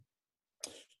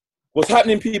What's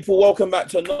happening, people? Welcome back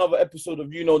to another episode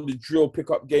of You Know the Drill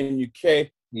Pickup Game UK.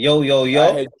 Yo, yo, I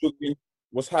yo. had Jugging.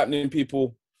 What's happening,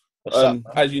 people? What's up, man?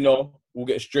 As you know, we'll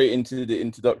get straight into the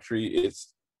introductory.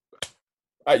 It's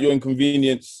at your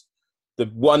inconvenience, the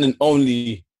one and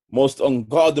only, most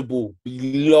unguardable,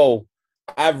 below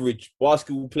average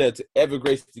basketball player to ever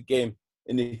grace the game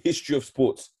in the history of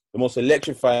sports. The most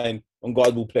electrifying,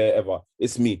 unguardable player ever.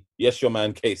 It's me. Yes, your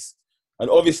man, Case. And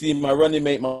obviously, my running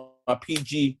mate, my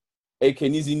PG, aka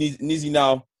Nizzy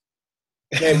now,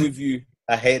 here with you.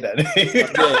 I hate that name.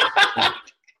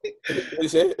 What you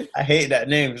say? I hate that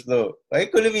name, though. Why you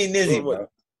calling me Nizzy, bro?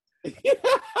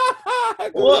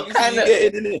 What kind of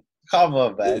getting in it? Come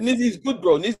on, man. Nizzy's good,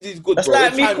 bro. Nizzy's good, That's bro.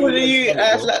 like me calling you.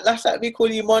 That's like me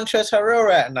calling you Montrezl Harrell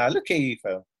right now. Look at you,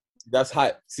 fam. That's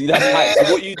hype. See, that's hype.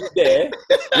 So what you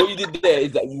did there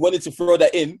is that you wanted to throw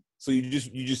that in. So you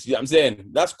just, you know what I'm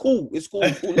saying? That's cool. It's cool.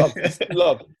 It's cool love. It's cool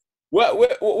love. What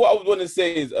I would want to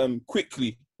say is,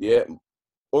 quickly, yeah.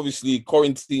 Obviously,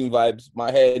 quarantine vibes.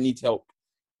 My hair needs help,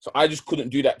 so I just couldn't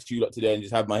do that to you lot today and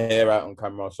just have my hair out on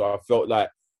camera. So I felt like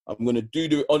I'm gonna do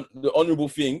the honourable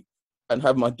thing and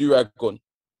have my do-rag on.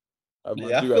 I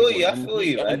feel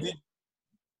you, man.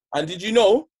 And did you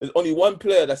know there's only one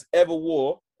player that's ever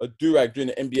wore a do-rag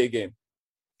during an NBA game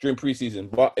during preseason,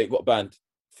 but it got banned.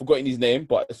 Forgotten his name,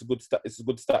 but it's a good stat. It's a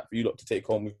good stat for you lot to take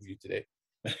home with you today.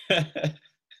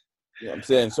 You know what I'm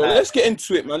saying? So let's get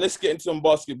into it, man. Let's get into some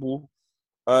basketball.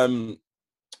 I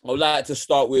would like to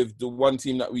start with the one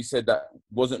team that we said that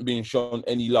wasn't being shown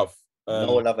any love.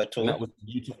 No love at all.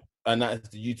 And that was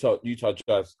the Utah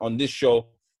Jazz. On this show,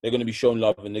 they're going to be shown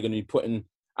love and they're going to be putting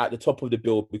at the top of the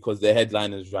bill because they're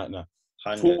headliners right now.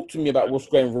 100. Talk to me about what's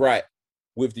going right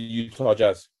with the Utah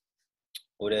Jazz.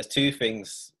 Well, there's two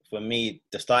things. For me,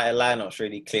 the starting lineup's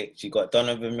really clicked. You got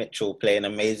Donovan Mitchell playing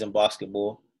amazing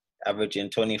basketball, averaging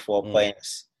 24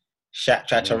 points. Shaq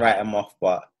tried to write him off,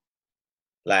 but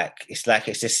it's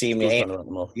just seeming.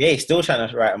 He's still trying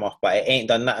to write him off, but it ain't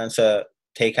done nothing to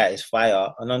take out his fire.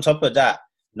 And on top of that,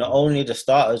 not only the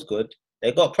starters good,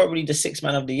 they got probably the sixth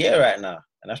man of the year right now,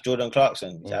 and that's Jordan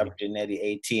Clarkson. He's averaging nearly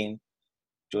 18.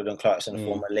 Jordan Clarkson,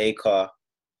 former Laker.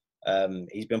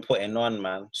 He's been putting on,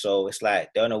 man. So it's like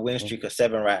they're on a win streak of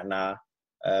 7 right now.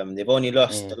 They've only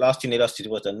lost. The last team they lost to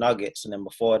was the Nuggets, and then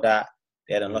before that,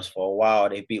 they hadn't lost for a while.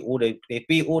 They beat all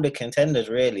the contenders,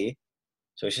 really.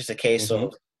 So it's just a case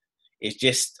of, it's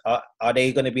just, are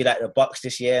they going to be like the Bucks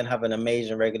this year and have an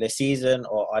amazing regular season,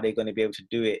 or are they going to be able to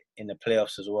do it in the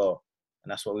playoffs as well?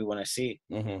 And that's what we want to see.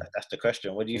 That's the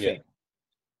question. What do you think?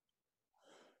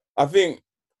 I think,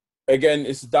 again,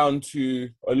 it's down to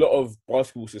a lot of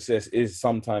basketball success is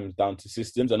sometimes down to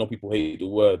systems. I know people hate the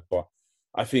word, but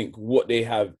I think what they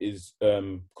have is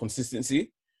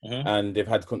consistency, and they've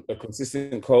had a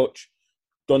consistent coach.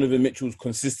 Donovan Mitchell's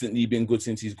consistently been good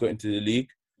since he's got into the league.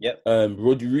 Yep.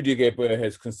 Rudy Gobert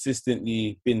has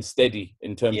consistently been steady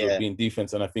in terms of being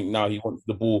defense, and I think now he wants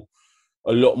the ball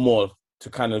a lot more to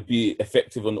kind of be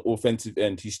effective on the offensive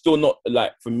end. He's still not,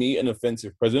 like, for me, an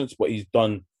offensive presence, but he's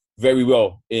done very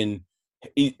well in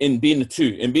being the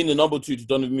two, in being the number two to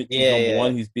Donovan Mitchell's number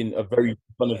one. He's been done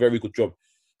a very good job.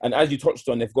 And as you touched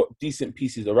on, they've got decent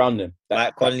pieces around them.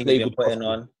 Mike Conley's been putting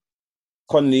on.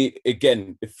 Conley,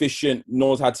 again, efficient,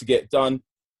 knows how to get done.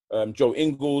 Joe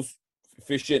Ingles,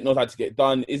 efficient, knows how to get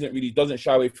done. Doesn't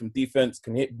shy away from defense,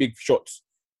 can hit big shots.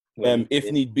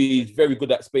 If need be, he's very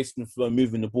good at spacing the floor and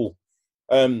moving the ball.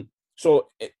 So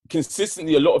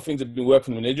consistently, a lot of things have been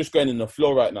working on. They're just going in the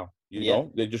floor right now. You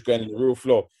know, they're just going in the real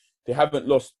floor. They haven't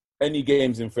lost any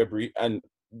games in February. And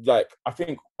I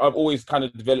think I've always kind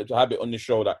of developed a habit on this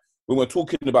show that when we're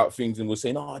talking about things and we're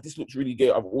saying, this looks really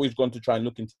good, I've always gone to try and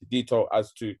look into the detail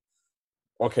as to,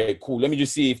 okay, cool, let me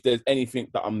just see if there's anything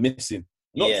that I'm missing.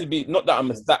 Not that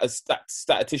I'm a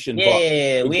statistician, but we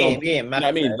ain't you know what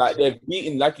I mean? Like, they've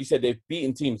beaten, like you said, they've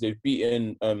beaten teams. They've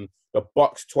beaten the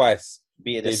Bucks twice.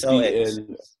 They've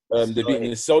beaten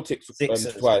the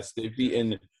Celtics twice. They've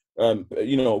beaten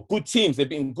good teams. They've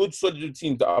beaten good, solid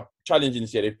teams that are challenging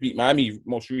this year. They've beat Miami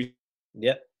most recently.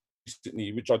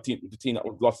 Which are the team that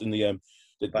was lost in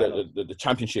the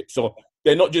championship. So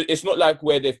they're not just. It's not like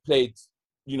where they've played,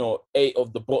 8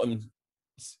 of the bottom.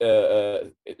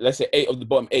 Let's say 8 of the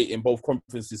bottom 8 in both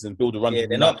conferences and build a run. Yeah,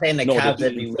 they're not playing the Cavs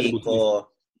every week. Or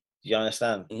do you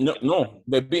understand? No,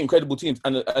 they're beating incredible teams,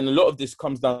 and a lot of this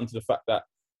comes down to the fact that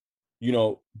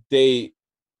they.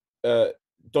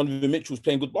 Donovan Mitchell's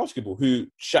playing good basketball, who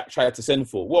Shaq tried to send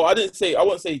for. Well, I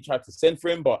won't say he tried to send for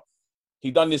him, but he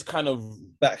done this kind of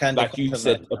backhanded, like you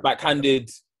said, a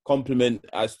backhanded compliment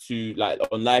as to, like,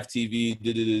 on live TV,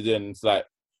 and it's like,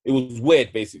 it was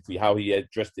weird basically how he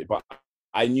addressed it. But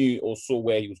I knew or saw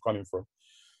where he was coming from.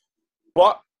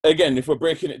 But again, if we're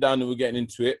breaking it down and we're getting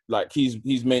into it, like he's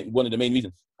one of the main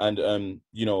reasons. And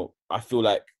you know, I feel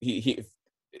like he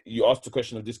you asked the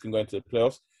question of this can go into the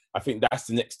playoffs. I think that's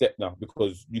the next step now,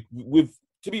 because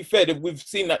to be fair, we've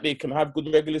seen that they can have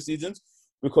good regular seasons,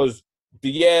 because the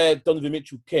year Donovan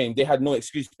Mitchell came, they had no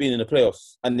excuse being in the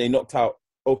playoffs and they knocked out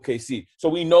OKC. So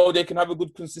we know they can have a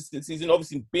good consistent season.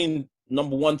 Obviously, being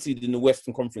number 1 seed in the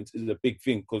Western Conference is a big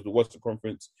thing, because the Western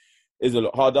Conference is a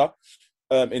lot harder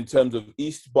in terms of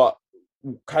East. But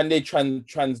can they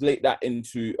translate that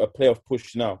into a playoff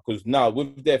push now? Because now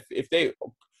with the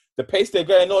pace they're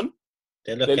going on,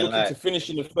 they're looking to finish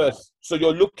in the first. So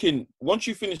you're looking, once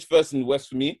you finish first in the West,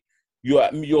 for me,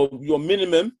 your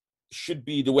minimum should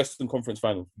be the Western Conference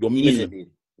Finals. Your minimum. Easily.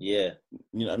 Yeah.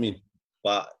 You know what I mean?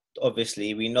 But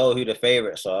obviously, we know who the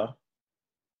favourites are.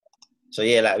 So,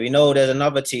 yeah, like, we know there's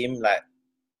another team. Like,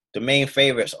 the main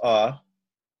favourites are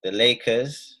the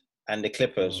Lakers and the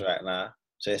Clippers right now.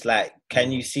 So, it's like,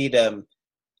 can you see them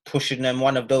pushing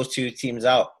one of those two teams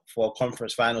out for a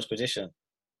conference finals position?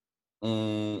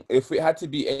 If it had to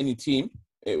be any team,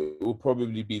 it will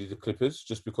probably be the Clippers,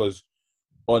 just because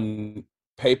on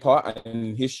paper and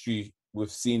in history,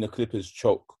 we've seen the Clippers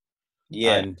choke.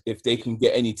 Yeah. And if they can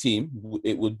get any team,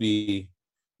 it would be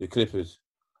the Clippers.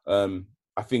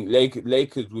 I think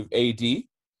Lakers with AD,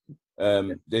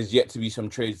 there's yet to be some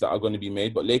trades that are going to be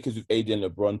made, but Lakers with AD and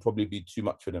LeBron probably be too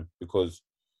much for them, because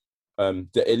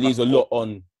it leaves a lot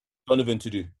on Donovan to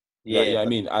do. Yeah, I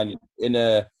mean, and in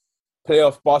a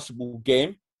playoff basketball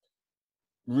game,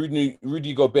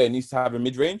 Rudy Gobert needs to have a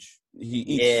mid-range. He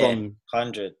eats from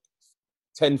 100,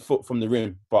 10 foot from the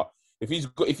rim, but if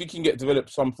he can develop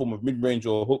some form of mid-range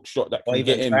or hook shot that can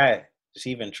get him, just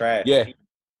even try.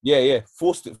 Yeah.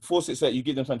 Force it so that you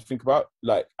give them something to think about.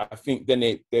 Like, I think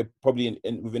then they're probably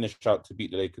within a shout to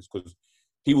beat the Lakers, because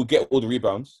he will get all the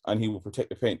rebounds and he will protect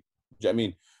the paint. Do you know what I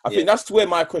mean? I think that's where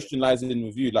my question lies in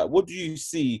with you. Like, what do you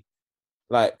see,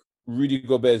 like, Rudy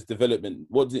Gobert's development?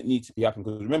 What does it need to be happening?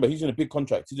 Because remember, he's in a big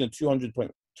contract. He's in a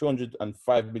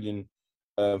 205 million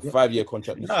 5-year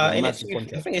contract. Massive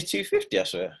contract. I think it's 250. I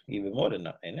swear, even more than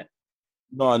that, ain't it?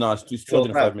 No, it's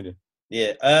 205 million.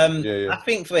 Yeah. I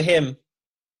think for him,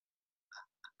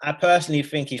 I personally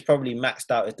think he's probably maxed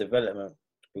out his development,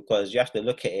 because you have to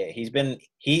look at it.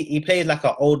 He plays like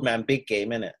an old man big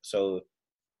game, innit? So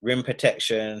rim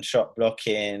protection, shot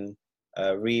blocking,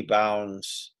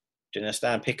 rebounds. Do you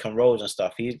understand? Pick and rolls and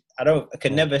stuff. I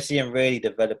could never see him really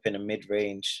developing a mid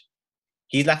range.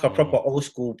 He's like a proper old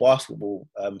school basketball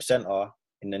center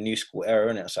in the new school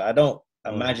era, innit? So I don't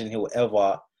imagine he'll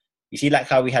ever. You see, like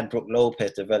how we had Brook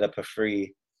Lopez develop a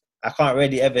three. I can't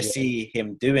really ever see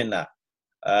him doing that.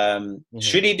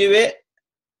 Should he do it?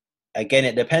 Again,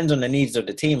 it depends on the needs of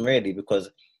the team, really, because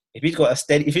if he's got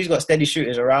steady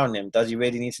shooters around him, does he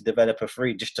really need to develop a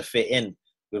three just to fit in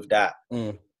with that?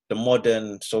 The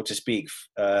modern, so to speak,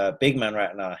 big man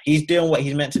right now. He's doing what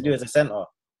he's meant to do as a center.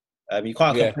 You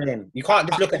can't complain. You can't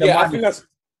just look at the money. I think that's.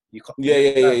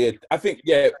 Yeah.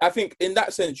 I think in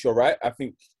that sense you're right. I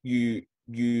think you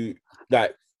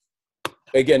like,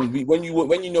 again, when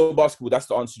you know basketball, that's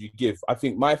the answer you give. I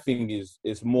think my thing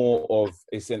is more of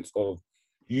a sense of,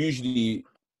 usually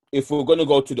if we're gonna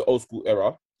go to the old school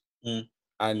era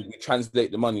and we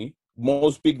translate the money,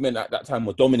 most big men at that time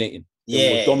were dominating.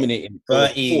 They were dominating.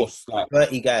 30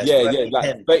 guys.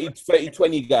 Like 30,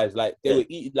 20 guys. Like, they were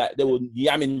eating, like, they were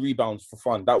yamming rebounds for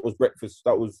fun. That was breakfast.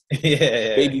 That was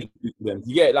baby food for them.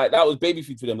 Yeah, like, that was baby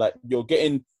food for them. Like, you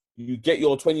get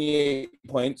your 28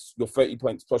 points, your 30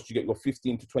 points, plus you get your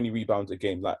 15 to 20 rebounds a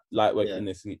game, like lightweight in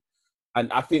this league.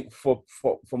 And I think for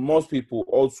most people,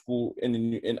 old school in the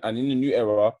new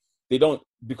era, they don't,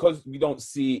 because we don't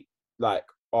see, like,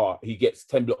 he gets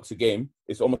 10 blocks a game.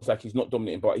 It's almost like he's not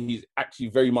dominating, but he's actually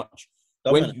very much.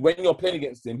 When you're playing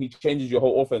against him, he changes your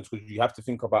whole offense, because you have to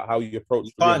think about how you approach.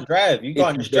 You can't drive. You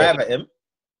can't just drive at him. Do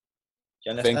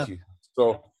you understand? Thank you.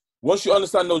 So once you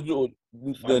understand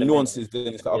the nuances, then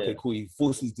it's like, okay, cool. He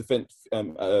forces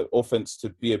offense to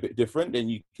be a bit different, then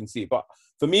you can see it. But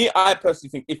for me, I personally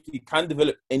think if he can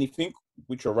develop anything,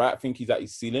 which you're right, I think he's at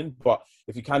his ceiling. But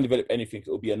if he can develop anything,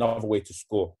 it'll be another way to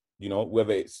score. You know,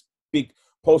 whether it's big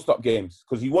post-up games,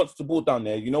 because he wants the ball down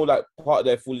there. You know, like, part of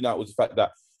their falling out was the fact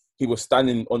that he was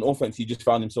standing on offense. He just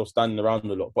found himself standing around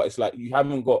a lot. But it's like, you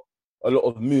haven't got a lot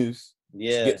of moves to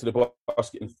get to the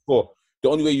basket and score. The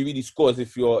only way you really score is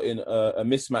if you're in a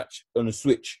mismatch on a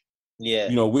switch. Yeah.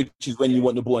 You know, which is when you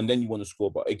want the ball and then you want to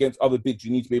score. But against other bigs,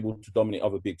 you need to be able to dominate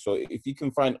other bigs. So if he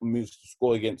can find moves to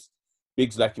score against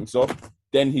bigs like himself,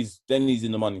 then he's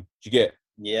in the money. Do you get?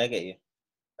 Yeah, I get you.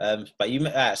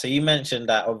 So you mentioned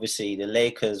that obviously the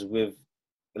Lakers with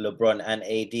LeBron and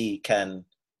AD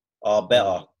are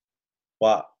better,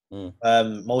 but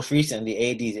most recently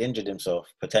AD's injured himself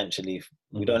potentially.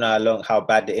 We don't know how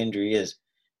bad the injury is.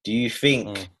 Do you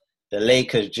think the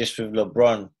Lakers just with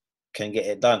LeBron can get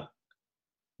it done?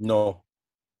 No.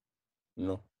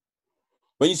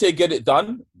 When you say get it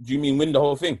done, do you mean win the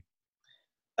whole thing?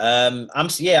 I've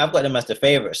got them as the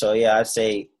favorite. So yeah, I'd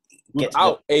say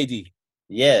without AD.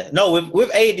 Yeah, no,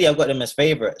 with AD, I've got them as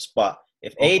favorites. But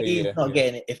if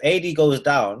getting it, if AD goes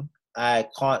down, I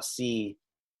can't see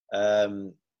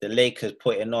the Lakers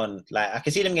putting on. Like I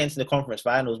can see them getting to the conference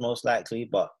finals most likely,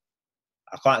 but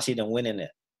I can't see them winning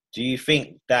it. Do you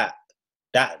think that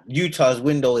Utah's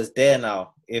window is there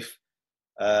now if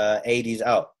AD's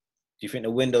out? Do you think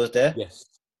the window is there?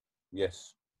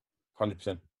 Yes,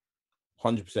 100%.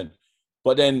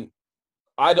 But then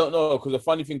I don't know, because a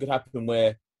funny thing could happen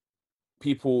where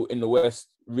people in the West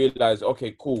realize,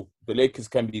 okay, cool, the Lakers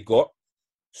can be got,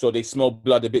 so they smell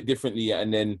blood a bit differently,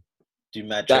 and then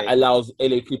that allows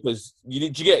LA Clippers. You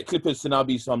get Clippers to now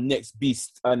be some next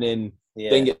beast, and then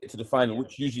get to the final,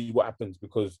 which usually is what happens,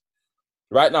 because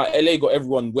right now LA got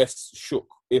everyone West shook.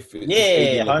 If it's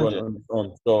AD and LeBron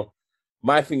on. So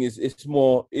my thing is, it's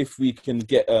more if we can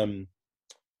get a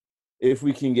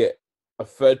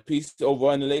third piece over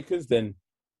on the Lakers, then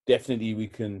definitely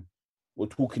we're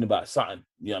talking about something.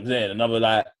 You know what I'm saying? Another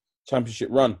like championship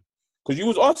run. Because you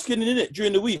was asking in it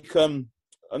during the week,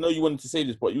 I know you wanted to say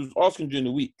this, but you was asking during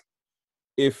the week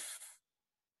if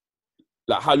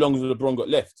like how long has LeBron got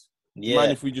left? Do you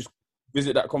mind if we just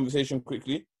visit that conversation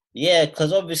quickly? Yeah,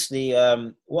 because obviously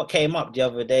what came up the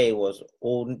other day was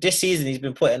this season he's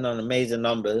been putting on amazing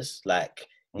numbers. Like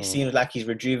it seems like he's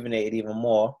rejuvenated even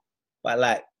more. But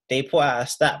like they put out a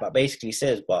stat that basically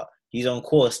says, but he's on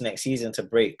course next season to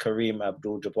break Kareem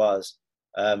Abdul-Jabbar's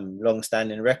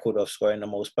long-standing record of scoring the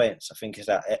most points. I think it's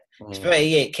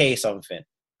 38K something.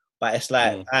 But it's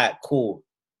like, all right, cool.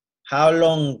 How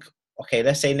long? Okay,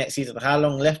 let's say next season. How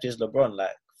long left is LeBron?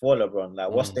 Like for LeBron, like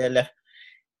what's there left?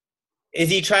 Is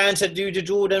he trying to do the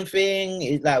Jordan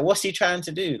thing? What's he trying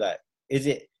to do? Like,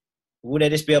 would there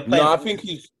just be a plan? No, I think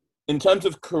in terms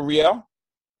of career,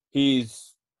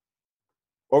 he's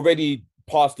already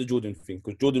past the Jordan thing,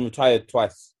 because Jordan retired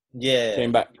twice. Yeah.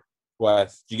 Came back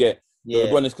twice. Do you get? Yeah.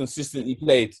 LeBron has consistently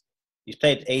played. He's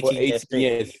played 18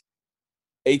 years.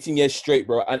 18 years straight,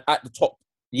 bro, and at the top.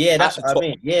 Yeah, that's what I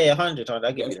mean. Yeah, 100.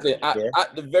 I get you.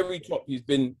 At the very top, he's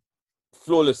been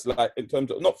flawless, like in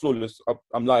terms of, not flawless,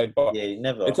 I'm lying, but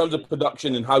never. In terms of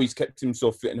production and how he's kept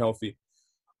himself fit and healthy.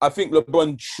 I think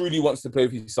LeBron truly wants to play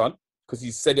with his son, because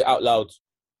he said it out loud.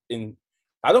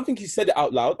 I don't think he said it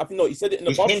out loud. I think he said it in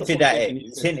the bar. He's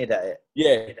hinted at it.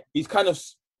 Yeah, he's kind of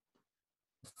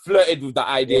flirted with the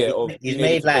idea of. He's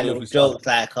made like little jokes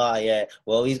like,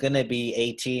 well, he's gonna be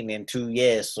 18 in 2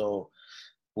 years, so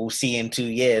we'll see in 2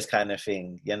 years, kind of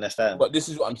thing. You understand? But this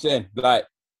is what I'm saying. Like,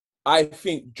 I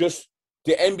think just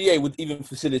the NBA would even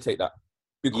facilitate that,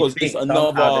 because it's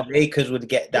another. The Lakers would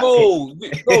get that. No,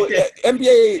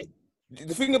 NBA.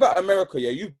 The thing about America,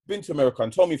 you've been to America,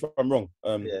 and tell me if I'm wrong.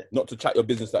 Not to chat your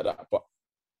business like that, but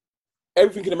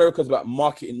everything in America is about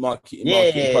marketing, product.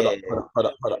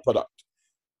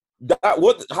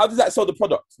 How does that sell the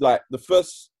product? Like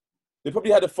they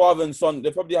probably had a father and son.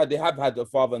 They have had a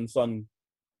father and son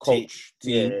coach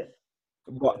team. Yeah.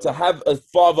 But to have a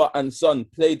father and son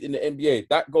played in the NBA,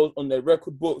 that goes on their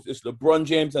record books. It's LeBron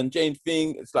James and James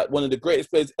Thing. It's like one of the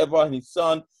greatest players ever, and his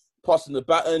son passing the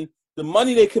baton. The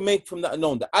money they can make from that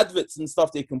alone, the adverts and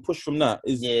stuff they can push from that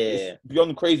is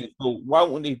beyond crazy. So why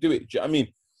wouldn't they do it? Do you know what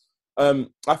I mean?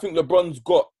 I think LeBron's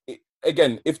got,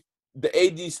 again, if the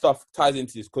AD stuff ties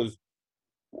into this, because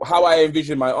how I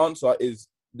envision my answer is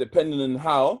depending on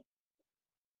how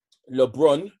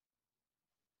LeBron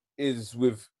is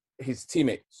with his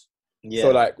teammates. Yeah.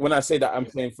 So like when I say that, I'm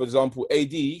saying, for example,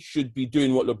 AD should be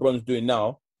doing what LeBron's doing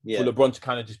now. For LeBron to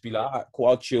kind of just be like, all right, cool,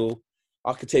 I'll chill.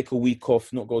 I could take a week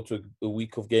off, not go to a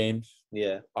week of games.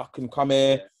 Yeah. I can come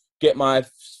here, get my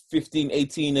 15,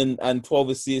 18 and 12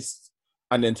 assists,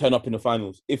 and then turn up in the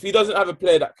finals. If he doesn't have a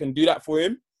player that can do that for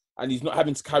him, and he's not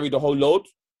having to carry the whole load,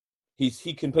 he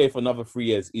can play for another 3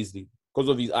 years easily because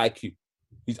of his IQ.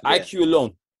 His IQ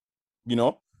alone, you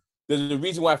know? There's a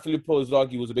reason why Filippo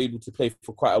Inzaghi was able to play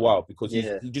for quite a while, because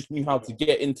he just knew how to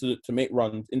get to make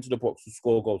runs, into the box to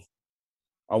score goals.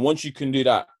 And once you can do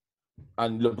that,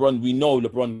 and LeBron, we know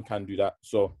LeBron can do that.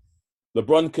 So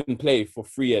LeBron can play for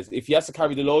 3 years. If he has to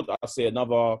carry the load, I'll say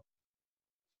another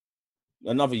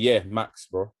year max,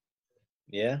 bro.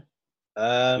 Yeah.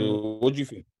 What do you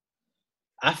think?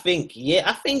 I think, you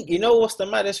know what's the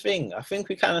maddest thing? I think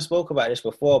we kind of spoke about this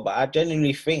before, but I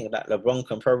genuinely think that LeBron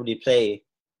can probably play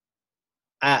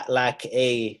at like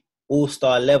a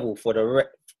all-star level for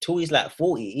till he's like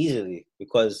 40 easily,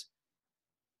 because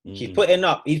he's putting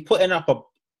up a,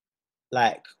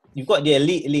 like, you've got the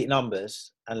elite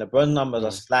numbers, and LeBron's numbers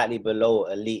are slightly below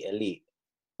elite,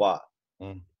 but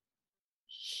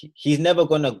he's never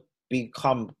gonna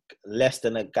become less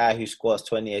than a guy who scores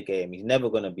 20 a game. He's never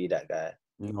gonna be that guy.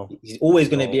 No. He's always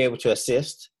gonna be able to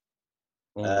assist.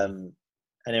 And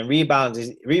then rebounds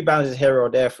is here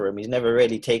or there for him. He's never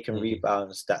really taken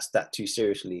rebounds that too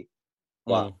seriously.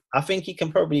 But I think he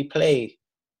can probably play.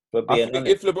 For being I think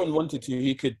if LeBron wanted to,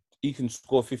 he can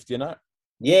score 50 a night.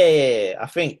 Yeah. I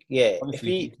think,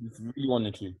 Honestly, if he really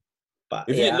wanted to. But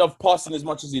if he didn't love passing as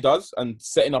much as he does and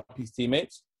setting up his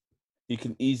teammates, he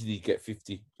can easily get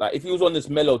 50. Like if he was on this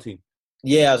Melo team.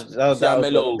 Yeah,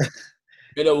 Melo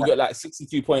will get like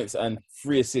 62 points and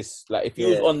 3 assists. Like if he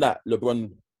was on that,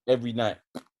 LeBron every night.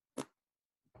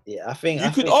 Yeah, I think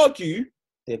you could argue.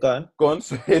 Yeah, go on. Go on.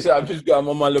 I'm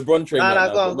on my LeBron train.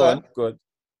 Go on.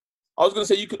 I was gonna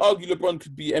say you could argue LeBron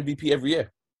could be MVP every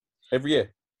year. Every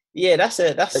year. Yeah, that's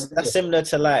similar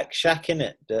to like Shaq,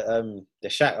 innit? The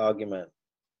Shaq argument.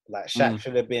 Like Shaq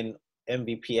should have been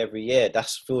MVP every year.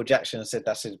 That's Phil Jackson said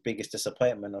that's his biggest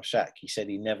disappointment of Shaq. He said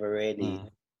he never really,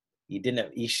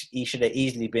 he should have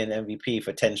easily been MVP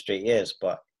for 10 straight years.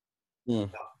 But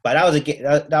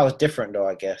that was different though,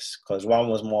 I guess, because one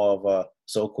was more of a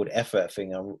so-called effort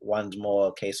thing, and one's more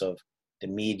a case of the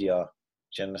media.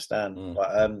 Do you understand?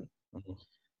 But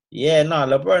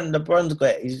LeBron's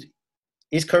got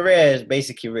his career is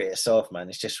basically written itself, man.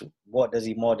 It's just what does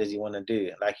he want to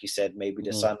do? Like you said, maybe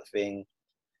the Sun thing.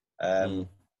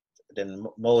 Then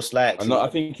most likely, I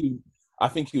think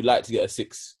he'd like to get a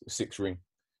six ring,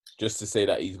 just to say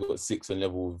that he's got 6 and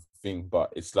level thing.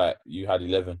 But it's like you had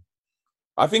 11.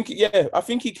 I think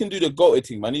he can do the GOAT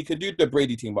thing, man. He can do the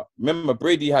Brady thing. But remember,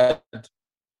 Brady had,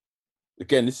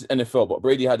 again, this is NFL, but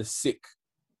Brady had a sick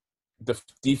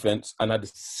defense and had a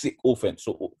sick offense.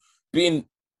 So being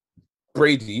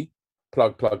Brady,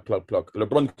 plug.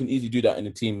 LeBron can easily do that in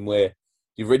a team where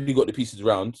you've already got the pieces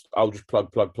around. I'll just plug.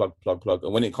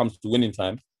 And when it comes to winning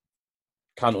time,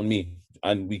 count on me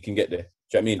and we can get there.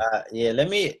 Do you know what I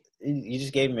mean? You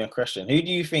just gave me a question. Who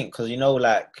do you think, because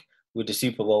like with the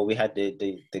Super Bowl, we had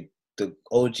the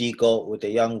OG GOAT with the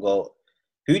young GOAT.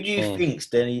 Who do you think's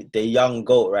the young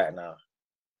GOAT right now?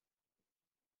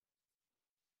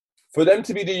 For them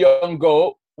to be the young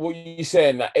GOAT, what are you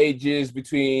saying? That ages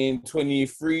between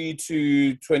 23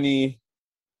 to 20?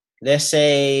 Let's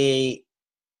say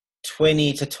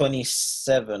 20 to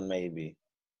 27, maybe.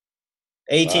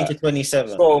 18 to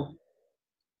 27. So,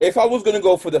 if I was going to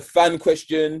go for the fan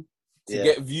question to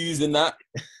get views in that,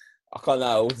 I can't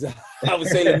lie. I would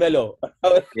say LaMelo.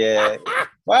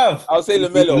 Wow. I would say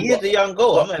LaMelo. He's the young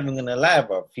GOAT. I'm not even going to lie,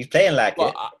 bro. He's playing like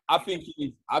it. I think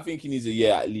he needs a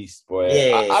year at least, boy.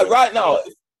 Right now,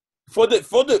 for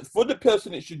the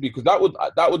person it should be, because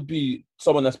that would be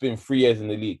someone that's been 3 years in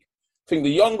the league. I think the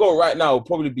young GOAT right now will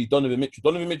probably be Donovan Mitchell.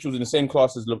 Donovan Mitchell's in the same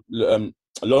class as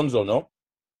Alonzo, no?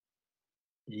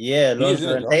 Yeah,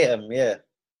 Alonzo and Tatum,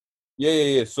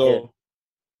 Yeah. So,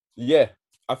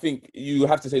 I think you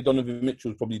have to say Donovan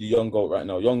Mitchell is probably the young GOAT right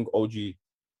now, young OG,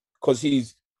 because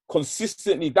he's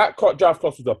consistently, that draft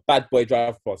class was a bad boy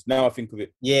draft class. Now I think of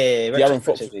it. Yeah, De'Aaron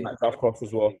Fox was in that draft class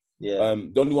as well. Yeah.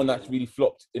 The only one that's really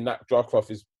flopped in that draft class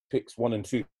is picks 1 and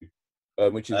 2,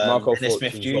 which is Marco Dennis Fultz.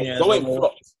 Smith Jr.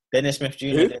 Dennis Smith Jr.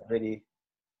 did really.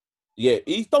 Yeah,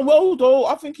 he's done well though.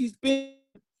 I think it's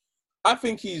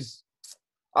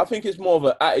more of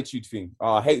an attitude thing.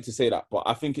 I hate to say that, but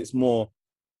I think it's more.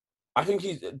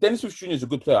 Dennis Smith Jr. is a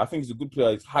good player. I think he's a good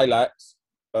player. His highlights.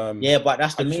 But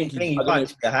that's the main thing. You can't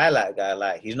just be a highlight guy.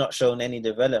 Like, he's not shown any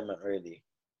development really.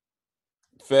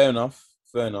 Fair enough.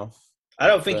 I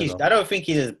don't think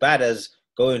he's as bad as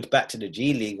going back to the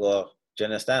G League, or do you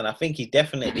understand? I think he's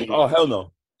definitely. Oh hell no!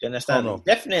 Do you understand? No.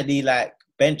 Definitely like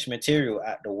bench material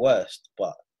at the worst,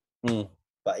 but.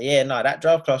 But that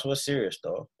draft class was serious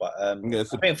though. But I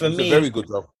think for me, a very good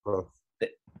draft class.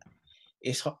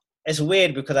 It's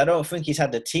weird because I don't think he's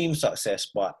had the team success.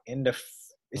 But this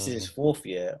is his 4th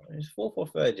year. His 4th or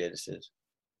 3rd year. This is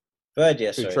 3rd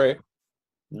year. Sorry. Trey?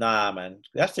 Nah, man.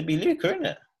 It has to be Luka, isn't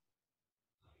it?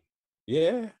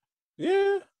 Yeah.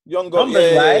 Young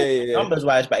guy. Numbers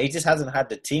wise, but he just hasn't had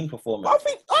the team performance.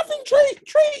 I think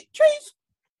Trey's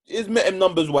is met him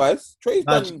numbers wise. Trey's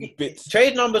done bits.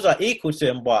 Trey's numbers are equal to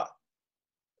him, but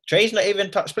Trey's not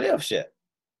even touched playoff shit.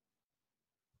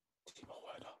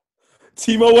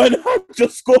 Timo Werner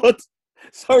just scored.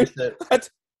 Sorry.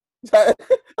 I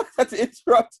had to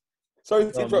interrupt.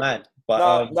 Sorry to Oh, interrupt. man.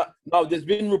 But Now, there's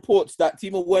been reports that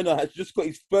Timo Werner has just got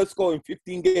his first goal in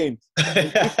 15 games.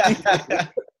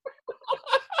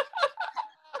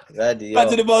 Back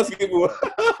to the basketball.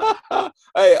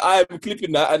 Hey, I am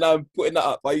clipping that and I'm putting that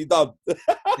up. Are you dumb?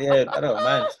 Yeah, I don't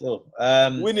mind still.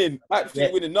 Winning,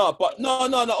 absolutely winning. No.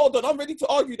 Hold on, I'm ready to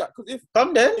argue that because if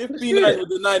B9 with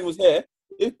the 9 was here,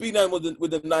 if B9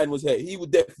 with the 9 was here, he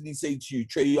would definitely say to you,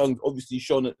 Trae Young obviously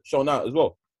shown out as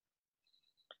well.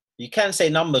 You can say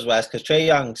numbers wise because Trae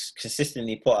Young's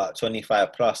consistently put out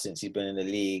 25 plus since he's been in the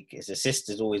league. His assist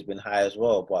has always been high as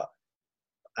well, but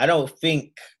I don't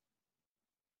think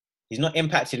he's not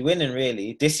impacted winning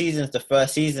really. This season's the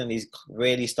first season they've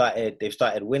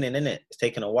started winning, innit? It's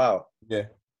taken a while. Yeah.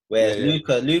 Whereas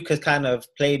Luka's kind of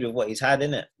played with what he's had,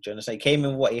 innit? Do you understand? He came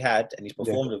in with what he had and he's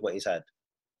performed with what he's had.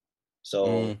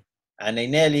 So, and do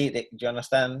you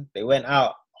understand? They went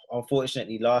out,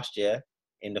 unfortunately, last year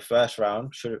in the first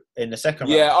round, in the second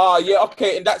round.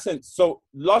 Okay, in that sense. So,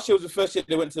 last year was the first year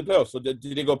they went to the playoffs. So, did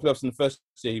they go playoffs in the first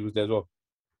year he was there as well?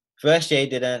 First year he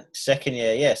didn't. Second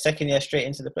year, second year straight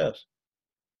into the playoffs.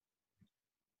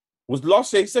 Was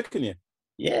last year his second year?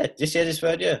 Yeah, this year's his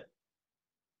third year.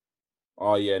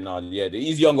 Oh,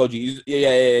 he's young, OG.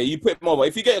 You put him over.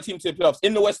 If you get your team to the playoffs,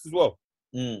 in the West as well.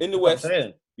 In the West,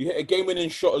 you hit a game-winning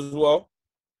shot as well.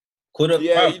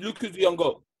 Luka's the young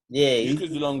goal. Yeah, Luka's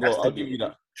the young goal. I'll give you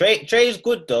that. Trey's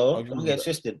good though. Don't get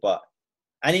twisted, but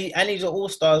and he's an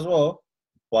all-star as well.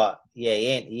 But yeah,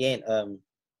 he ain't.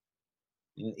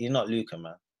 He's not Luka,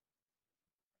 man.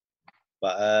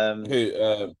 But I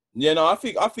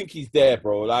think he's there,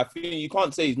 bro. Like, I think you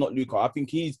can't say he's not Luka. I think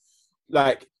he's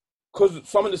like, because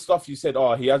some of the stuff you said,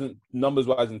 he hasn't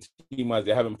numbers-wise and team-wise,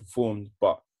 they haven't performed.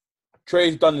 But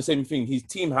Trey's done the same thing. His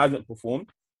team hasn't performed,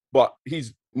 but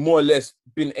he's more or less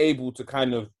been able to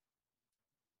kind of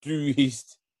do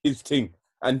his thing.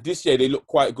 And this year they look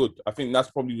quite good. I think that's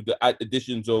probably with the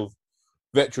additions of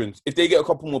veterans. If they get a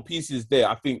couple more pieces there,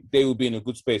 I think they will be in a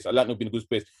good space. Atlanta will be in a good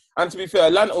space. And to be fair,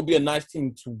 Atlanta will be a nice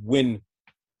team to win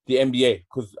the NBA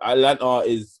because Atlanta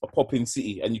is a popping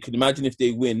city. And you can imagine if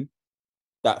they win,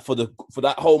 that for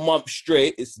that whole month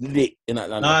straight, it's lit in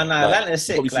Atlanta. No, Atlanta is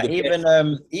sick. Like even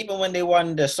when they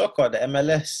won the soccer, the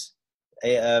MLS,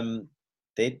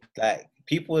 they like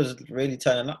people was really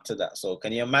turning up to that. So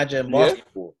can you imagine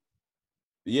basketball?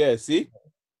 Yeah, see?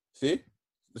 That's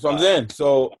what I'm saying.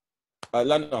 So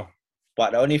Atlanta.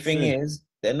 But the only thing is,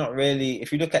 they're not really.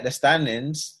 If you look at the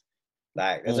standings,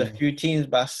 like there's a few teams,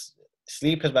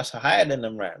 sleepers that's higher than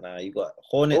them right now. You got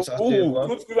Hornets. Talk to me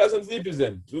about some sleepers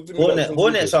then.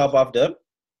 Hornets are above them.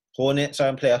 Hornets are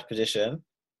in playoff position.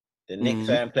 The Knicks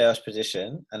are in playoff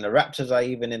position, and the Raptors are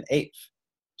even in 8th.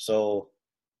 So,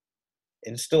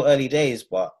 it's still early days,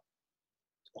 but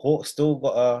Hawks still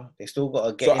gotta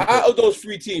get. So out of those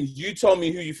 3 teams, you tell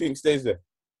me who you think stays there.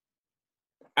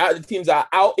 Out of the teams that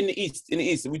are out in the East,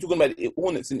 we're talking about the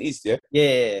Hornets in the East, yeah?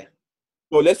 Yeah.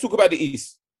 So let's talk about the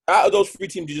East. Out of those 3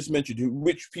 teams you just mentioned,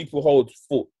 which people hold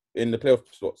fort in the playoff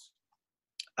spots?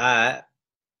 I'm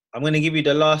going to give you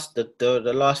the last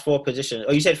 4 positions.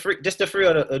 Oh, you said 3, just the 3,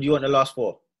 or do you want the last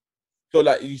 4? So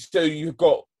like you've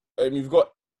got 8.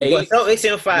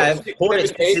 Celtics in 5,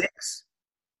 Hornets in 6,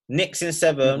 Knicks in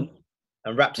 7,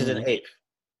 and Raptors in 8th.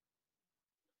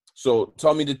 So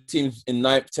tell me the teams in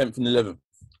 9th, 10th, and 11th.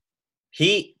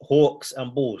 Heat, Hawks,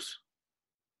 and Bulls.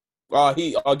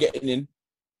 Heat are getting in.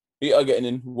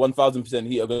 1,000%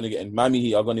 Heat are going to get in. Miami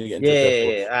Heat are going to get in.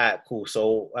 Yeah. All right, cool.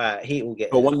 So Heat will get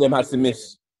in. But one of them has to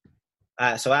miss.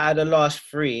 All right, so out of the last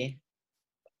 3,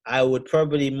 I would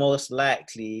probably most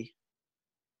likely...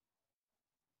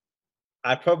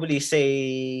 I'd probably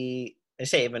say...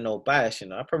 It's ain't even no bias,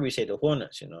 I'd probably say the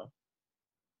Hornets,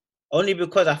 Only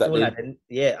because I feel like...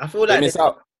 I feel like... They miss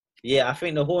out. Yeah, I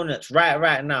think the Hornets,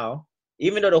 right now,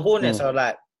 even though the Hornets are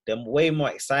like, they're way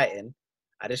more exciting,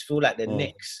 I just feel like the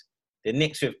Knicks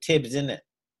with Tibbs in it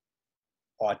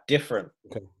are different.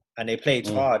 Okay. And they played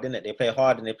hard, innit? They play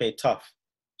hard and they play tough.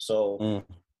 So,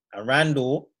 and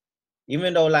Randall,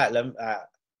 even though like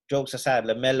jokes aside,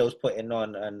 LaMelo's putting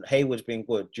on and Hayward's been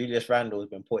good, Julius Randle's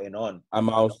been putting on. And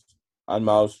Miles.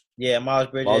 Yeah, Miles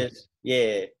Bridges.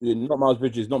 Not Miles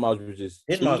Bridges.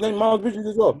 Is his name Miles Bridges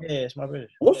as well? Yeah, it's Miles Bridges.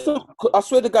 I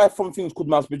swear the guy from things called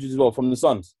Miles Bridges as well, from the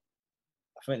Suns.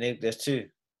 I think there's 2.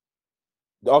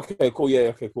 Okay, cool. Yeah,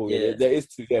 okay, cool. Yeah, there is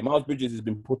 2. Yeah, Miles Bridges has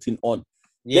been putting on.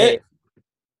 Yeah.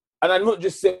 And I'm not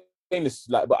just saying this,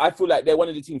 but I feel like they're one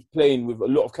of the teams playing with a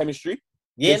lot of chemistry.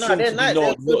 Yeah, they're nice.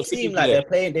 They're a good team. Like they're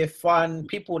playing, they're fun.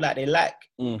 People they like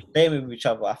playing with each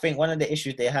other. I think one of the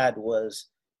issues they had was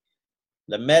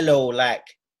LaMelo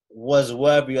was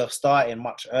worthy of starting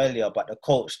much earlier, but the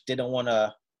coach didn't want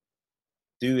to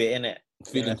do it, innit?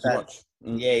 Feeling too much.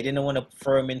 Yeah, he didn't want to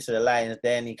throw him into the Lions.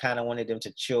 Then he kind of wanted him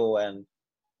to chill and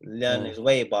learn his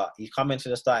way. But he's coming to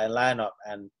the starting lineup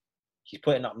and he's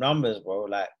putting up numbers, bro.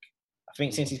 Like, I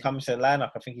think since he's coming to the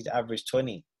lineup, I think he's averaged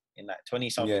 20 in like 20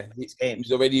 something games.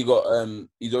 He's already got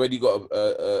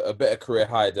a better career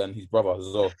high than his brother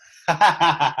as well.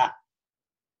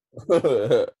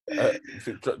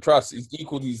 Trust, he's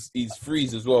equaled his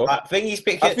threes as well. I think he's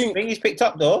picked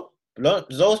up though.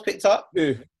 Zoe's picked up.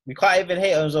 Yeah. We can't even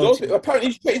hate on Zoe. Apparently,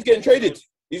 he's getting traded.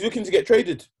 He's looking to get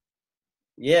traded.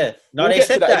 Yeah. No, they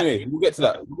said that. Anyway. We'll get to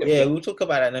that. We'll talk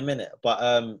about that in a minute. But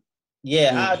out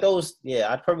of those,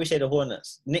 I'd probably say the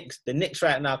Hornets. The Knicks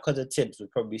right now, because of Tibbs, would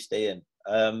probably stay in.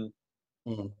 But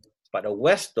the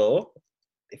West, though,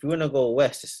 if you want to go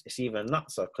West, it's even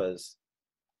nutser because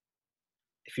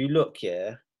if you look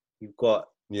here, you've got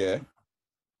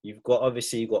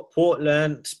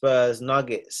Portland, Spurs,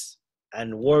 Nuggets,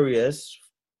 and Warriors.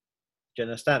 Do you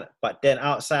understand? But then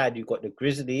outside, you've got the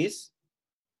Grizzlies,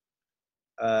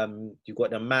 you've got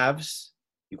the Mavs,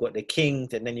 you've got the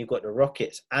Kings, and then you've got the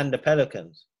Rockets and the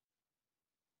Pelicans.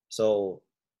 So,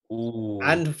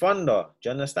 and Thunder. Do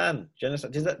you understand?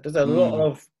 There's a lot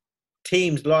of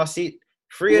teams last season.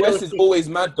 The West is always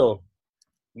mad, though.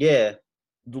 Yeah.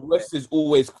 The West is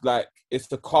always like, it's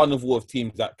the carnival of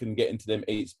teams that can get into them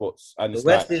 8 spots. And the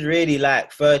West is really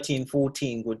like 13,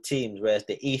 14 good teams, whereas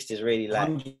the East is really like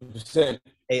 100%.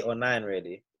 8 or 9,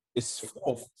 really. It's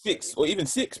 4, 6, or even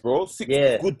 6, bro.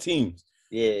 6 good teams.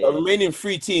 Yeah. The remaining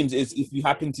 3 teams is if you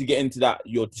happen to get into that,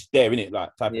 you're just there, innit?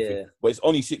 Like, type of thing. But it's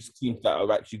only 6 teams that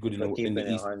are actually good in the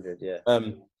East. 100,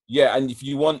 and if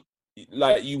you want,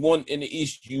 like, in the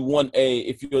East,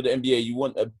 if you're the NBA, you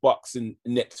want a Bucks and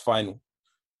Nets final.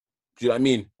 Do you know what I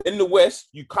mean? In the West,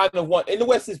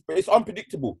 it's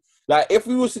unpredictable. Like, if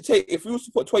we was to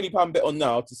put £20 bet on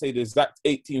now to say the exact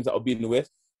 8 teams that will be in the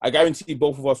West, I guarantee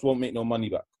both of us won't make no money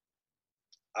back.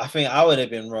 I think I would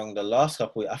have been wrong the last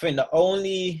couple. I think last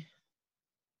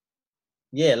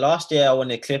year I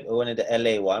wanted the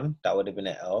LA one. That would have been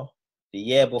an L. The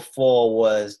year before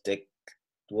was the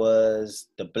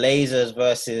Blazers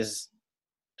versus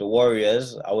the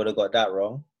Warriors. I would have got that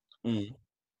wrong.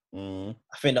 I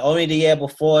think the year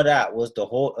before that was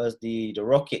the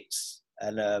Rockets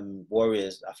and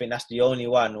Warriors. I think that's the only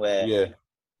one where. Yeah. Do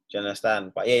you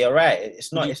understand? But you're right.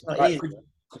 It's not easy.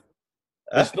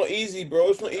 It's not easy, bro.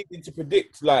 It's not easy to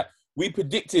predict. Like, we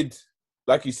predicted,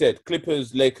 like you said,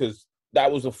 Clippers, Lakers.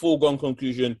 That was a foregone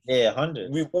conclusion. Yeah,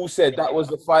 100. We've all said that was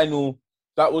the final.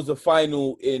 That was the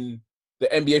final in the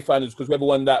NBA finals because whoever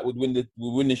won that would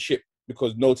win the ship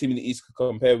because no team in the East could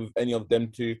compare with any of them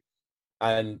two.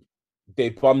 And they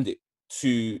bummed it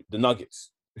to the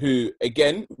Nuggets, who,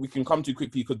 again, we can come to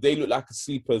quickly because they look like a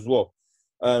sleeper as well.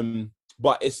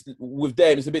 But it's with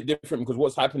them, it's a bit different because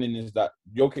what's happening is that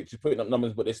Jokic is putting up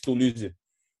numbers, but they're still losing.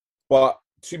 But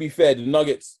to be fair, the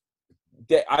Nuggets,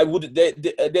 their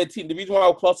team, the reason why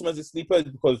I'll class them as a sleeper is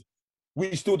because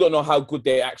we still don't know how good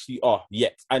they actually are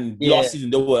yet. And last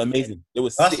season, they were amazing. They were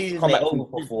last season, they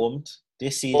overperformed.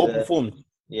 This season, overperformed.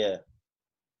 Yeah.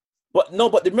 But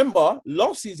remember,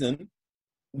 last season,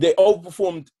 they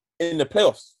overperformed in the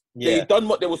playoffs. Yeah. They done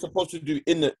what they were supposed to do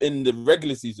in the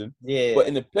regular season. Yeah. But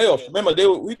in the playoffs, remember,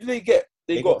 who did they get?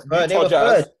 They were third.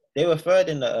 They were third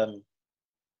in the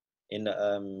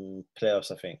playoffs,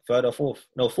 I think. Third or fourth.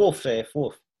 No, fourth.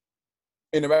 Fourth.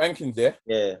 In the rankings, yeah?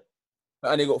 Yeah.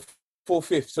 And they got 4th,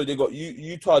 5th. So they got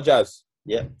Utah Jazz.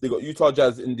 Yeah. They got Utah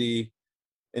Jazz in the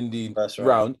first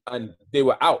round, and they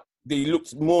were out. They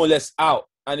looked more or less out.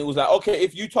 And it was like, okay,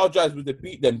 if Utah Jazz would have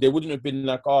beat them, they wouldn't have been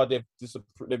like, they've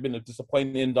been a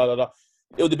disappointing, da da da.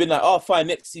 It would have been like, fine,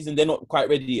 next season they're not quite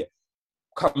ready yet.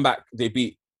 Come back, they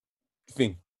beat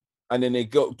thing, and then they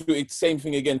go do the same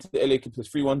thing again to the LA Clippers,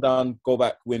 3-1 down, go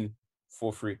back, win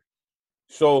 4-3.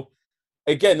 So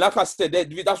again, like I said,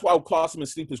 that's why I'll class them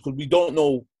as sleepers because we don't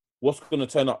know what's going to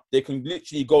turn up. They can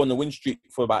literally go on the win streak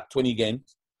for about 20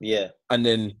 games. Yeah. And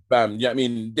then, bam, you know what I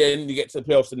mean? Then you get to the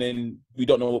playoffs and then we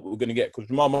don't know what we're going to get because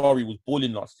Jamal Murray was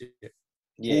balling last year.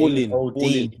 Yeah, balling.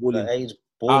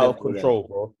 Out of control,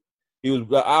 bro. He was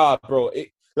like, bro.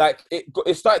 It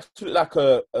started to look like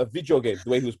a video game,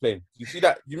 the way he was playing. You see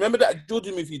that? You remember that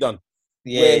Jordan move he done?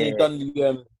 Yeah. Where he done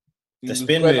the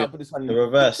spin move, the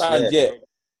reverse. Yeah.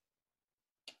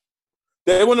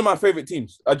 They're one of my favorite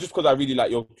teams. Just because I really like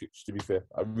Jokic, to be fair.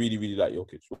 I really, really like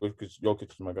Jokic because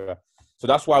Jokic is my guy. So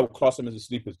that's why I would class them as a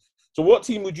sleepers. So what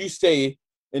team would you say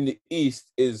in the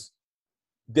East is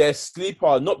their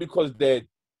sleeper? Not because they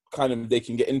can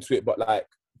get into it, but like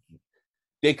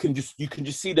you can just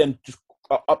see them just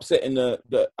upsetting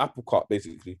the apple cart,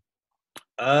 basically?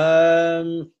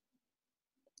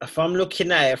 If I'm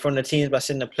looking at it from the teams that's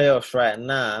in the playoffs right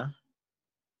now,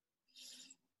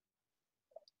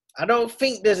 I don't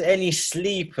think there's any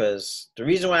sleepers. The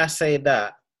reason why I say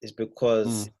that is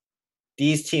because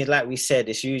these teams, like we said,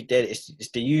 it's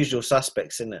the usual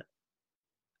suspects, isn't it?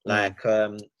 Like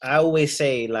I always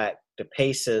say, like the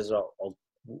Pacers are a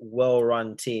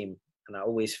well-run team, and I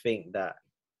always think that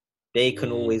they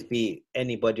can always beat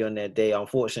anybody on their day.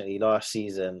 Unfortunately, last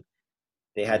season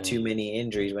they had too many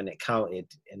injuries when it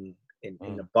counted in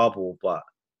the bubble. But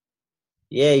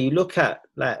yeah, you look at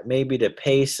like maybe the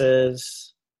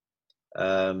Pacers,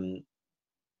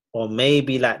 or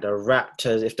maybe like the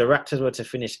Raptors. If the Raptors were to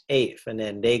finish 8th and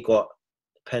then they got,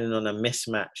 depending on a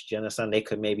mismatch, do you understand? They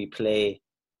could maybe play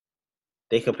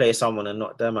someone and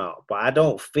knock them out. But I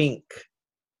don't think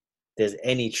there's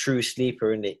any true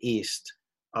sleeper in the East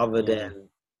other than,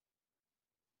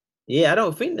 I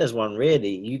don't think there's one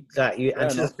really. You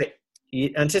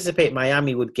anticipate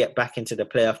Miami would get back into the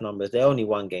playoff numbers. They're only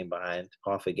one game behind,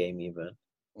 half a game even.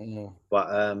 But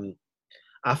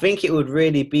I think it would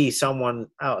really be someone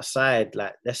outside.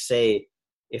 Like, let's say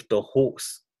if the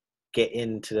Hawks get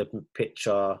into the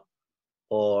picture,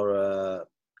 or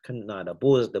the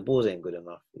Bulls ain't good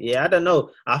enough. Yeah, I don't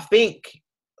know. I think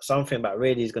something that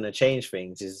really is going to change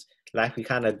things is, like we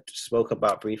kind of spoke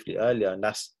about briefly earlier, and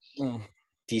that's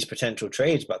these potential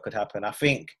trades that could happen. I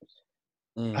think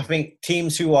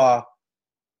teams who are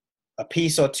a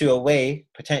piece or two away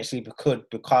potentially could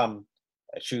become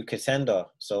a true contender.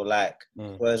 So, like,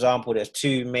 for example, there's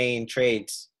 2 main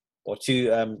trades or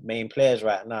 2 main players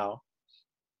right now.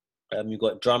 You've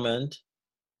got Drummond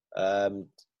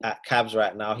at Cavs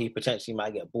right now. He potentially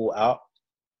might get bought out.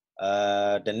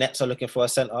 The Nets are looking for a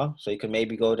center, so he could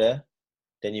maybe go there.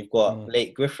 Then you've got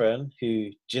Blake Griffin,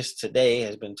 who just today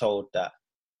has been told that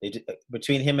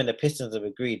between him and the Pistons have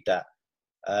agreed that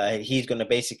he's going to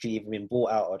basically either been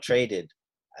bought out or traded.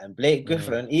 And Blake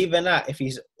Griffin, even that, if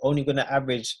he's only going to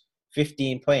average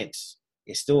 15 points,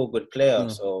 is still a good player.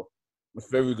 So, a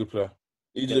very good player.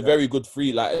 He's a very good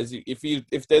free. Like,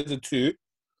 if there's a 2,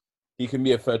 he can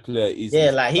be a third player easily.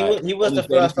 Yeah, like he was the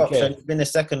first option. He's been the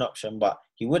second option, but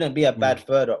he wouldn't be a bad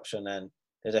third option. And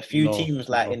there's a few teams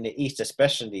in the East,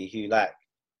 especially,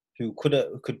 who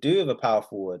could do with a power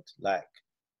forward. Like,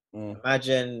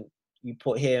 imagine you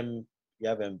put him, you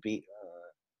haven't beat.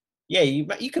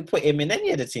 You could put him in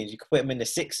any of the teams. You could put him in the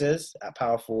Sixers at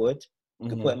power forward. You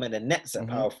could put him in the Nets at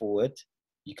power forward.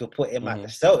 You could put him at the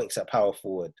Celtics at power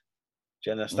forward.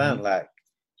 Do you understand? Like,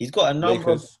 he's got a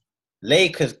number of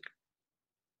Lakers.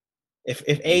 If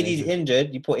AD's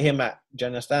injured, you put him at. Do you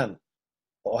understand?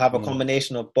 Or have a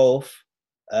combination of both.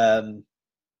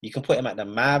 You can put him at the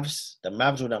Mavs. The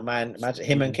Mavs wouldn't mind. Imagine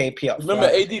him and KP up. Remember,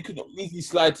 AD could easily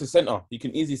slide to center. He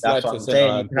can easily slide to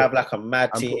center. You can have like a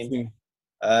mad team.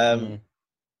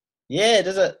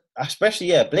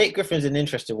 Especially Blake Griffin's an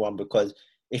interesting one, because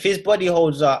if his body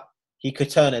holds up, he could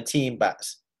turn a team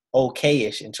that's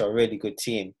okay-ish into a really good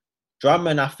team.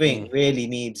 Drummond, I think, really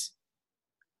needs.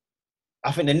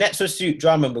 I think the Nets will suit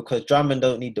Drummond because Drummond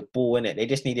don't need the ball in it. They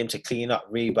just need him to clean up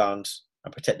rebounds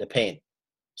and protect the paint.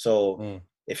 So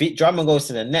if Drummond goes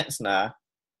to the Nets now,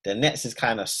 the Nets is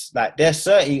kind of like they're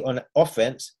 30 on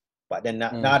offense, but then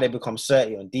now they become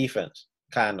 30 on defense,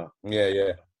 kind of.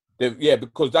 Yeah,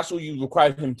 because that's all you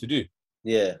require him to do.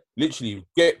 Yeah, literally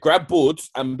grab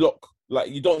boards and block. Like,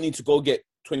 you don't need to go get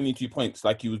 22 points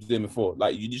like you was doing before.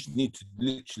 Like, you just need to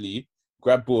literally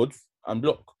grab boards and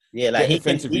block. Yeah, like he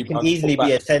can easily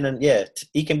be a 10 and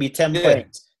he can be 10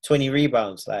 points, 20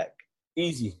 rebounds, like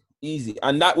easy,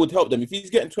 and that would help them if he's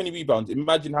getting 20 rebounds.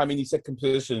 Imagine how many second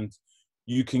possessions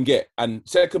you can get, and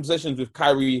second possessions with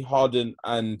Kyrie, Harden,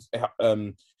 and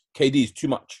KD is too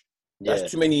much. That's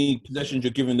too many possessions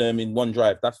you're giving them in one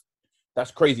drive.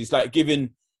 That's crazy. It's like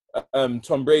giving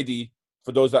Tom Brady,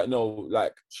 for those that know,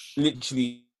 like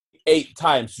literally 8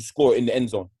 times to score in the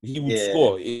end zone. He would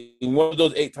score. In one of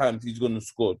those 8 times, he's going to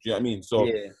score. Do you know what I mean? So,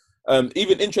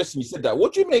 even interesting you said that.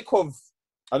 What do you make of,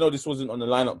 I know this wasn't on the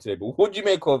lineup today, but what do you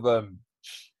make of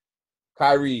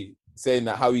Kyrie saying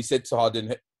that, how he said to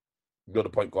Harden, you're the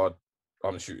point guard,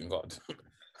 I'm the shooting guard?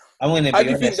 I'm going to be honest. How do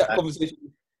you think that conversation?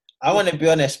 I want to be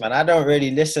honest, man. I don't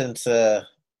really listen to,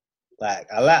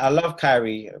 I love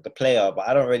Kyrie, the player, but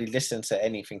I don't really listen to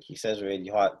anything he says really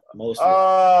hard. Mostly.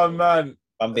 Oh, man.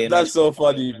 That's so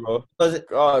funny, bro.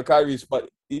 Kyrie's funny.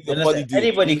 He's a funny dude.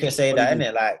 Anybody can say that,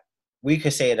 innit? Like, we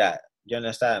could say that. You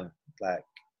understand? Like,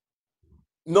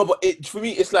 no, but for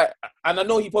me, it's like, and I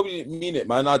know he probably didn't mean it,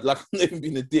 man. I'm not even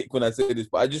being a dick when I say this,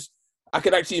 but I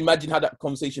can actually imagine how that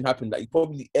conversation happened. Like, he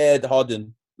probably aired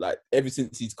Harden like ever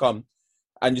since he's come,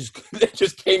 and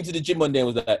just came to the gym one day and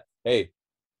was like, "Hey,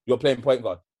 you're playing point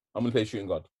guard. I'm gonna play shooting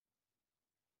guard,"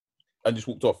 and just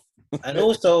walked off. And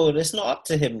also, it's not up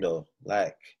to him though.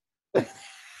 Like,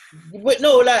 but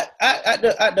no, like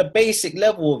at the basic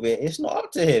level of it, it's not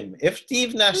up to him. If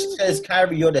Steve Nash says,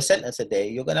 "Kyrie, you're the center today,"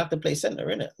 you're gonna have to play center,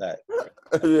 innit? Like,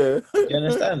 Yeah, you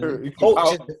understand?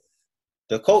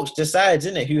 The coach decides,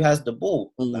 innit, who has the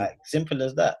ball. Like, simple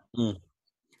as that.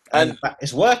 And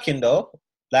it's working though.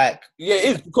 Like, yeah, it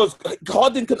is, because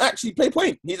Harden can actually play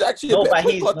point. He's actually a better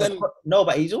point guard than... No,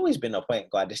 but he's always been a point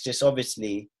guard. It's just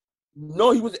obviously...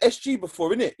 No, he was SG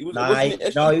before, innit? He was an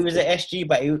SG,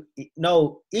 but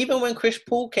even when Chris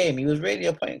Paul came, he was really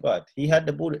a point guard. He had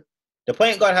the ball. The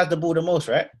point guard has the ball the most,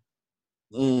 right?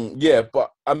 Yeah, but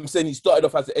I'm saying he started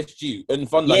off as an SG. And In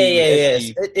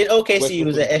OKC, he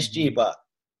was an SG, but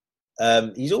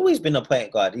he's always been a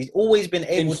point guard. He's always been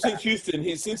able since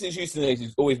his Houston days,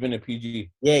 he's always been a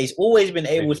PG. Yeah, he's always been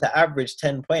able to average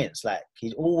 10 points. Like,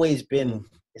 he's always been...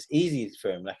 It's easy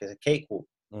for him. Like, it's a cakewalk.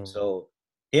 So...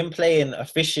 him playing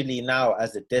officially now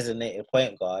as a designated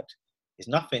point guard is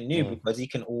nothing new because he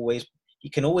can always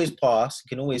pass, he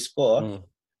can always score,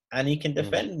 and he can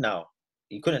defend now.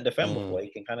 He couldn't defend before, he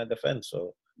can kind of defend.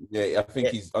 So yeah, I think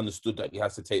he's understood that he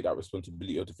has to take that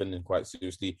responsibility of defending quite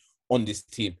seriously on this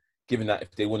team, given that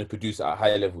if they want to produce at a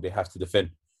high level, they have to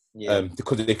defend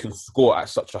because they can score at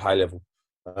such a high level.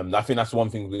 I think that's one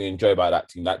thing we enjoy about that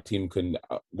team. That team can,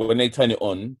 when they turn it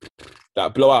on,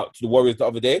 that blowout to the Warriors the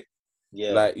other day.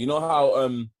 Yeah, like, you know how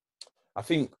I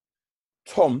think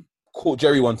Tom caught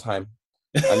Jerry one time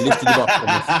and lifted him up.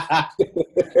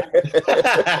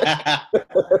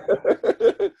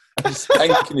 Just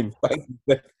thanking him. Like,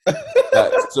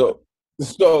 so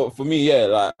for me, yeah,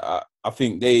 like I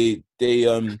think they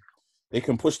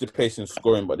can push the pace in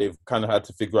scoring, but they've kind of had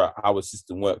to figure out how a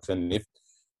system works. And if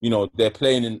they're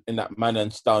playing in that manner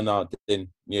and style now, then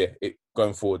yeah,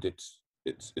 going forward, it's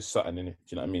something in it.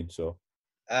 Do you know what I mean? So.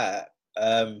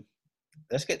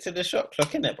 Let's get to the shot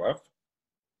clock, innit, bro?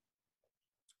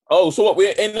 Oh, so what?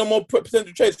 We're in no more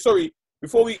potential trades. Sorry,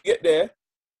 before we get there,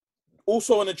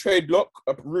 also on the trade block,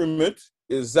 rumored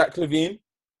is Zach LaVine,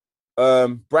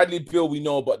 Bradley Beal. We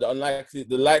know, but the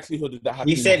likelihood of that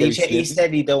happening. He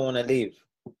said he don't want to leave.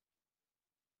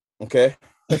 Okay.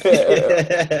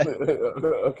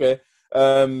 Okay.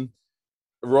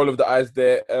 Roll of the eyes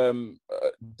there.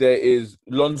 There is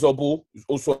Lonzo Ball, who's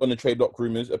also on the trade block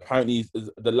rumors. Apparently,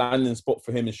 the landing spot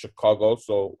for him is Chicago.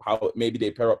 So how maybe they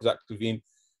pair up Zach LaVine.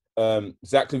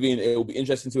 Zach LaVine, it will be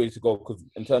interesting to where to go because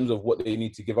in terms of what they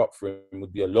need to give up for him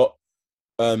would be a lot.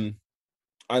 And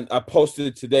I posted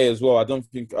it today as well. I don't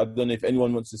know if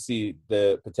anyone wants to see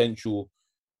the potential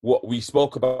what we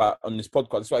spoke about on this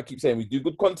podcast. That's why I keep saying we do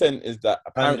good content. Is that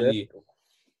apparently,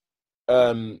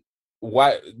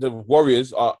 why the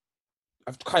Warriors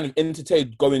have kind of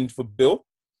entertained going for Bill,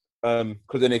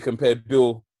 because then they compare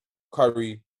Bill,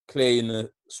 Curry, Clay in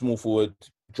the small forward,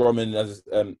 Drummond as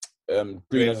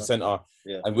Green as a center,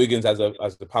 and Wiggins as a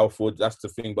power forward. That's the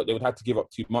thing. But they would have to give up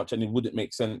too much, and it wouldn't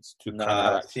make sense to.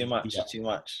 Too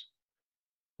much.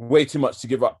 Way too much to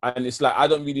give up, and it's like I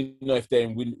don't really know if they're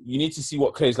in win. You need to see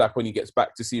what Clay's like when he gets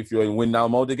back to see if you're in win now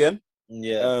mode again.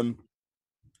 Yeah.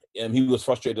 He was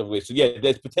frustrated away. So yeah,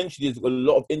 there's potentially a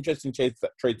lot of interesting trades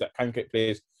that can get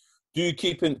players. Do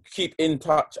keep in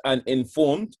touch and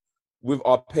informed with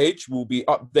our page. We'll be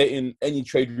updating any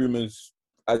trade rumors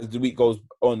as the week goes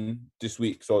on this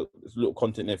week. So there's a little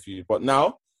content there for you. But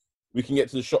now we can get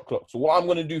to the shot clock. So what I'm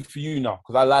gonna do for you now,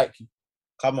 because I like you.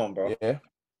 Come on, bro. Yeah,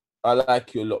 I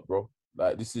like you a lot, bro.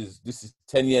 Like this is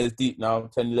 10 years deep now,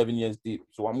 10, 11 years deep.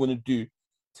 So what I'm gonna do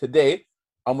today,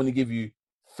 I'm gonna give you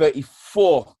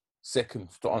 34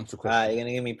 seconds to answer questions. You're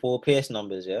gonna give me Paul Pierce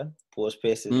numbers, yeah? Paul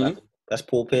Pierce is that's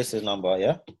Paul Pierce's number,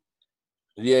 yeah?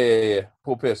 Yeah.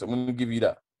 Paul Pierce. I'm gonna give you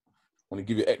that. I'm gonna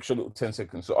give you extra little 10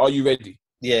 seconds. So are you ready?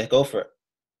 Yeah, go for it.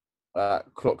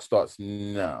 Clock starts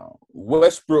now.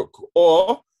 Westbrook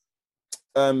or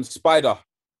Spider,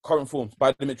 current form.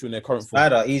 Spider Mitchell in their current form.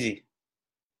 Spider, easy.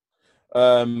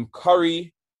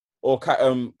 Curry or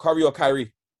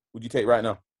Kyrie? Would you take right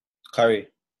now? Curry.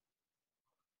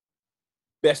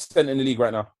 Best center in the league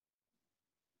right now?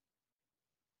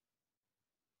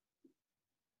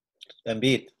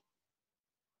 Embiid.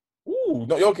 Ooh,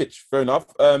 not Jokic. Fair enough.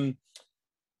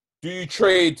 Do you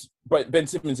trade Ben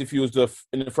Simmons if he was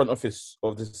in the front office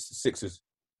of the Sixers?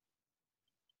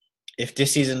 If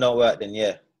this season don't work, then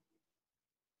yeah.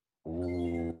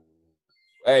 Ooh.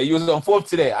 Hey, you was on fourth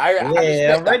today. I was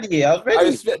ready. I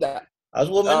respect that. I was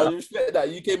warming up. I respect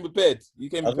that. You came prepared. You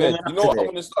know what? I'm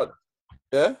going to start.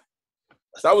 Yeah?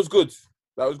 That was good.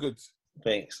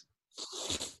 Thanks.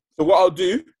 So what I'll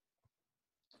do,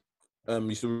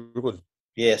 you still recording?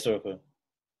 Yeah, sorry.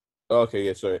 Okay,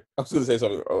 yeah, sorry. I was going to say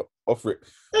something off it.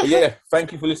 But yeah,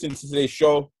 thank you for listening to today's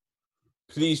show.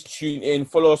 Please tune in.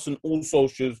 Follow us on all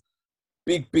socials.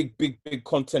 Big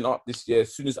content up this year.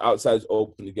 As soon as outside's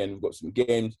open again, we've got some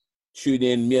games. Tune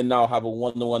in. Me and Now have a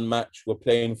 1-on-1 match. We're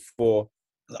playing for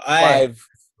 5.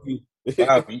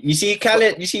 Wow. You see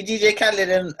Khaled, you see DJ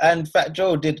Khaled and Fat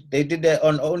Joe did that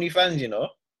on OnlyFans, you know?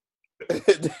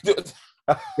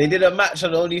 They did a match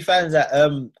on OnlyFans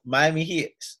at Miami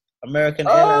Heat, American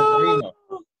Airlines Arena.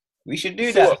 We should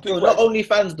do that. What, Not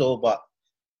OnlyFans though, but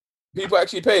people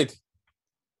actually paid.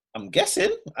 I'm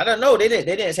guessing. I don't know. They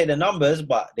didn't say the numbers,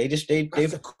 but that's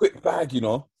a quick bag, you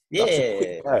know. Yeah. That's a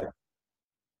quick bag.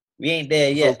 We ain't there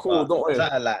yet. So cool, don't worry.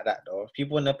 Something like that though. If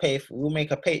people want to pay we'll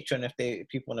make a Patreon if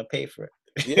people want to pay for it.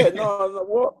 Yeah, no,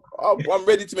 what? I'm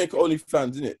ready to make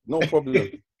OnlyFans, innit? No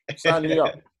problem. Sign me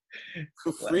up.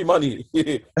 Free money.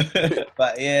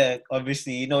 But yeah,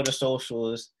 obviously, you know the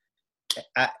socials.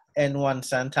 At N1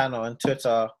 Santana on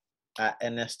Twitter, at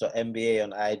ns.nba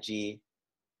on IG.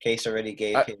 Case already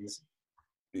gave his.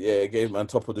 Yeah, gave man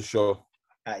top of the show.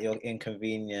 At Your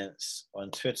Inconvenience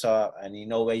on Twitter, and you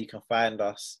know where you can find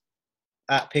us.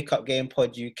 At Pickup Game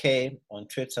Pod UK on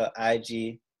Twitter,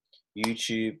 IG,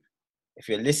 YouTube. If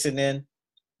you're listening,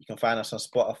 you can find us on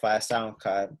Spotify,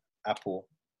 SoundCloud, Apple.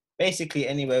 Basically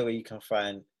anywhere where you can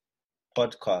find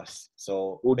podcasts.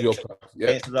 So audio.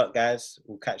 Thanks a lot, guys.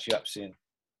 We'll catch you up soon.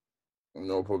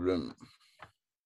 No problem.